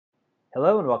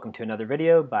Hello and welcome to another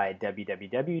video by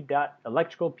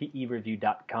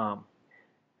www.electricalpereview.com.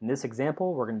 In this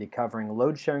example, we're going to be covering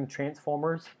load-sharing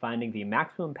transformers, finding the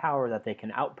maximum power that they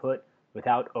can output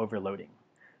without overloading.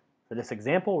 For this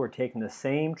example, we're taking the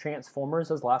same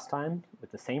transformers as last time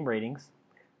with the same ratings.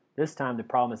 This time the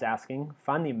problem is asking,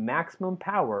 find the maximum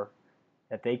power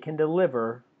that they can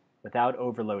deliver without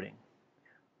overloading.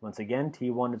 Once again,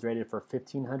 T1 is rated for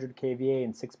 1500 kVA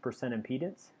and 6%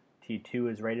 impedance.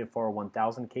 T2 is rated for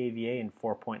 1000 kVA and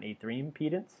 4.83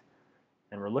 impedance,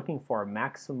 and we're looking for a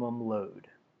maximum load.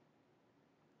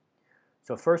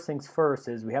 So first things first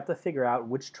is we have to figure out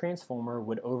which transformer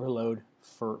would overload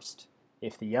first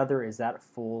if the other is at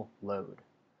full load.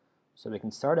 So we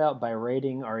can start out by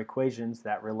rating our equations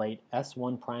that relate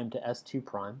S1 prime to S2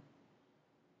 prime,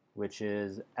 which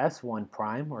is S1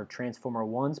 prime, or transformer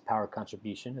 1's power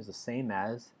contribution, is the same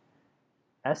as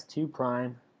S2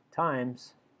 prime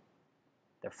times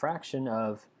the fraction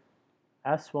of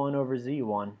S1 over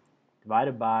Z1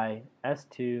 divided by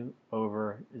S2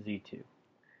 over Z2.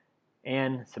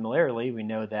 And similarly, we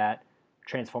know that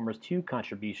transformer's 2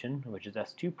 contribution, which is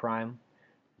S2 prime,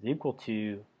 is equal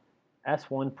to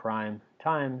S1 prime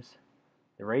times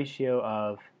the ratio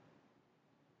of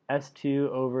S2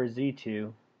 over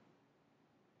Z2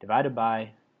 divided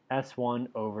by S1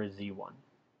 over Z1.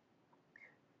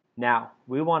 Now,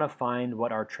 we want to find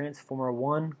what our transformer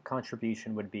 1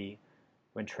 contribution would be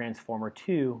when transformer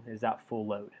 2 is at full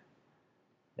load.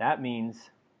 That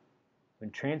means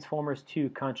when transformer's 2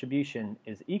 contribution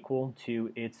is equal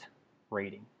to its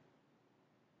rating.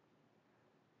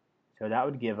 So that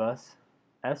would give us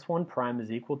S1 prime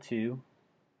is equal to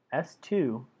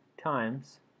S2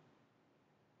 times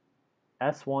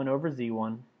S1 over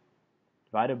Z1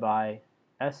 divided by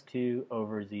S2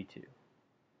 over Z2.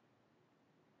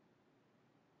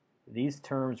 These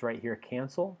terms right here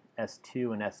cancel,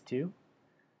 S2 and S2,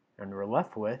 and we're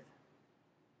left with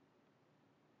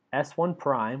S1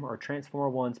 prime, or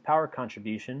transformer 1's power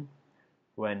contribution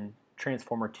when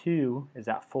transformer 2 is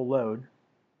at full load,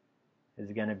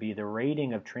 is going to be the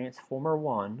rating of transformer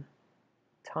 1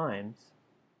 times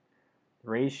the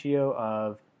ratio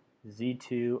of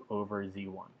Z2 over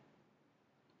Z1.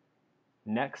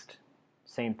 Next,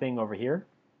 same thing over here.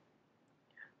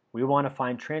 We want to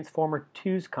find transformer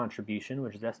 2's contribution,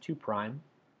 which is S2 prime,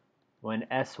 when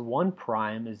S1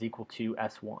 prime is equal to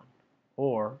S1,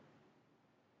 or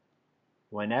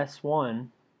when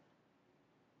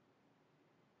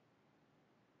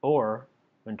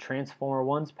transformer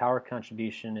 1's power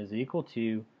contribution is equal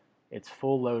to its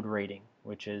full load rating,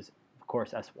 which is, of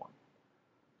course, S1.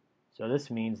 So this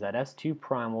means that S2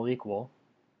 prime will equal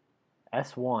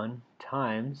S1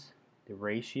 times the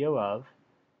ratio of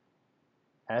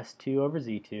S2 over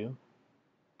Z2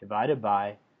 divided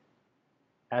by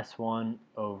S1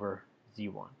 over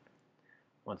Z1.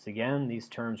 Once again, these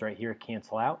terms right here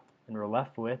cancel out, and we're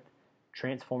left with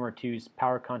transformer 2's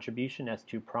power contribution,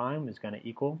 S2 prime, is going to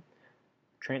equal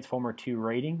transformer 2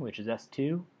 rating, which is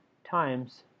S2,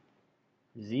 times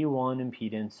Z1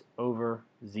 impedance over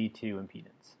Z2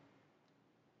 impedance.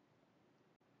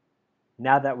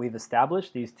 Now that we've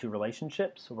established these two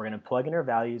relationships, we're going to plug in our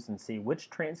values and see which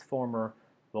transformer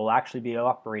will actually be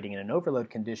operating in an overload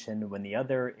condition when the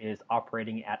other is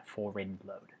operating at full rated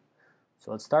load.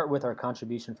 So let's start with our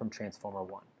contribution from transformer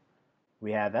 1.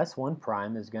 We have S1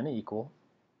 prime is going to equal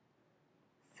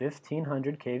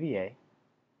 1500 kVA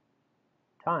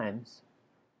times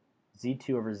Z2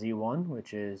 over Z1,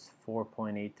 which is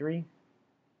 4.83,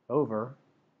 over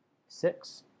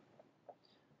 6.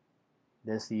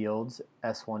 This yields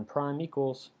S1 prime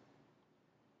equals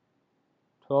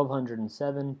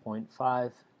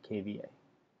 1207.5 kVA.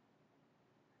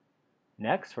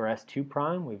 Next, for S2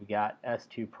 prime, we've got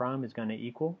S2 prime is going to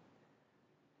equal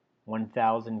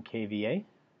 1000 kVA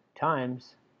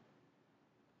times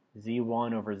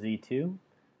Z1 over Z2,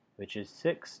 which is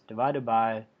 6 divided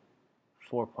by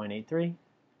 4.83.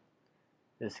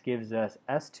 This gives us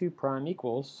S2 prime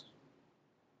equals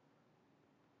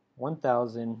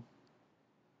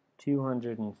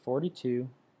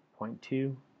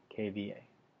 1242.2 kVA.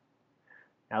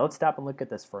 Now let's stop and look at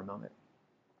this for a moment.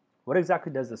 What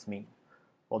exactly does this mean?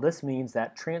 Well, this means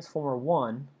that transformer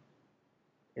 1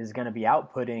 is going to be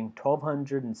outputting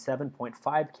 1207.5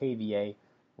 kVA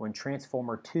when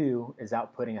transformer 2 is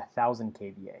outputting 1000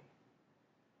 kVA.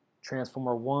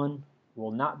 Transformer 1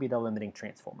 will not be the limiting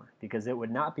transformer because it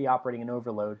would not be operating in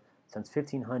overload since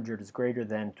 1500 is greater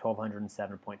than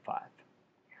 1207.5.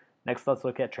 Next, let's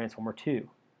look at transformer 2.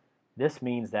 This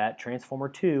means that transformer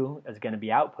 2 is going to be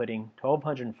outputting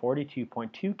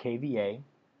 1242.2 kVA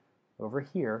over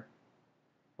here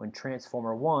when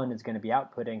transformer 1 is going to be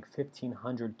outputting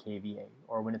 1500 kVA,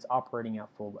 or when it's operating at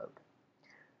full load.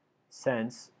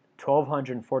 Since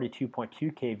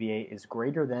 1242.2 kVA is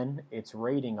greater than its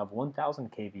rating of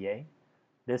 1000 kVA,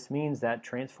 this means that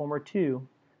transformer 2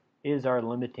 is our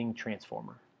limiting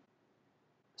transformer.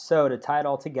 So to tie it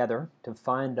all together, to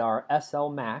find our SL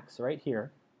max right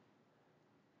here,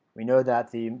 we know that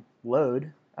the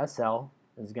load, SL,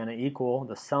 is going to equal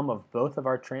the sum of both of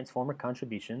our transformer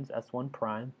contributions, S1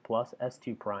 prime plus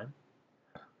S2 prime.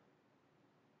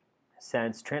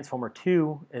 Since transformer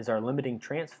 2 is our limiting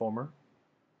transformer,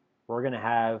 we're going to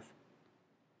have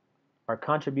our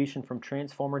contribution from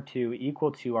transformer 2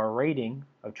 equal to our rating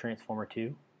of transformer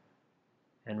 2,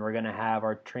 and we're going to have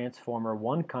our transformer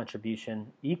 1 contribution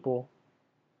equal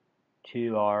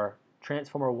to our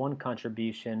transformer 1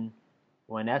 contribution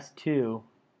when S2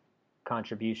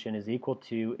 contribution is equal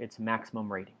to its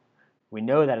maximum rating. We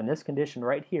know that in this condition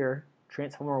right here,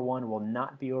 transformer 1 will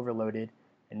not be overloaded,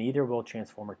 and neither will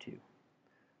transformer 2.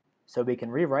 So we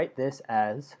can rewrite this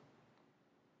as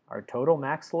our total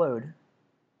max load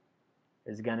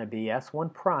is going to be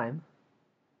S1 prime,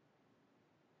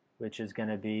 which is going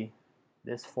to be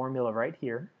this formula right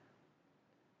here,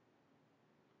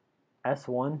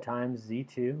 S1 times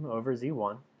Z2 over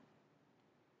Z1,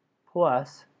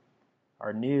 plus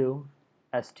our new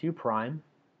S2 prime,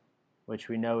 which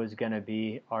we know is going to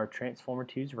be our transformer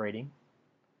 2's rating,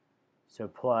 so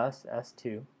plus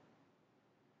S2.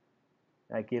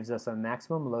 That gives us a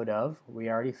maximum load of, we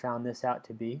already found this out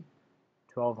to be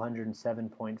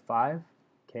 1207.5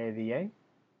 kVA,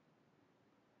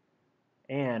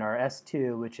 and our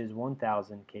S2, which is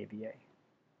 1000 kVA.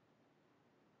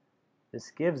 This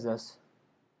gives us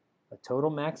a total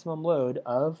maximum load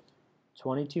of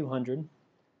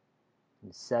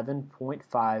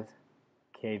 2207.5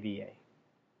 kVA.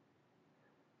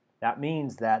 That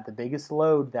means that the biggest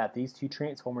load that these two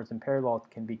transformers in parallel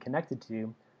can be connected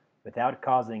to without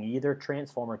causing either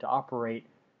transformer to operate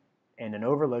in an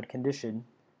overload condition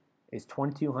is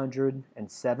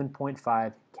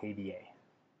 2207.5 kVA.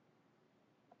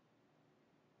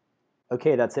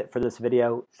 Okay, that's it for this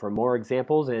video. For more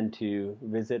examples and to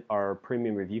visit our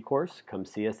premium review course, come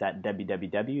see us at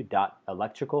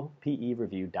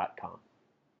www.electricalpereview.com.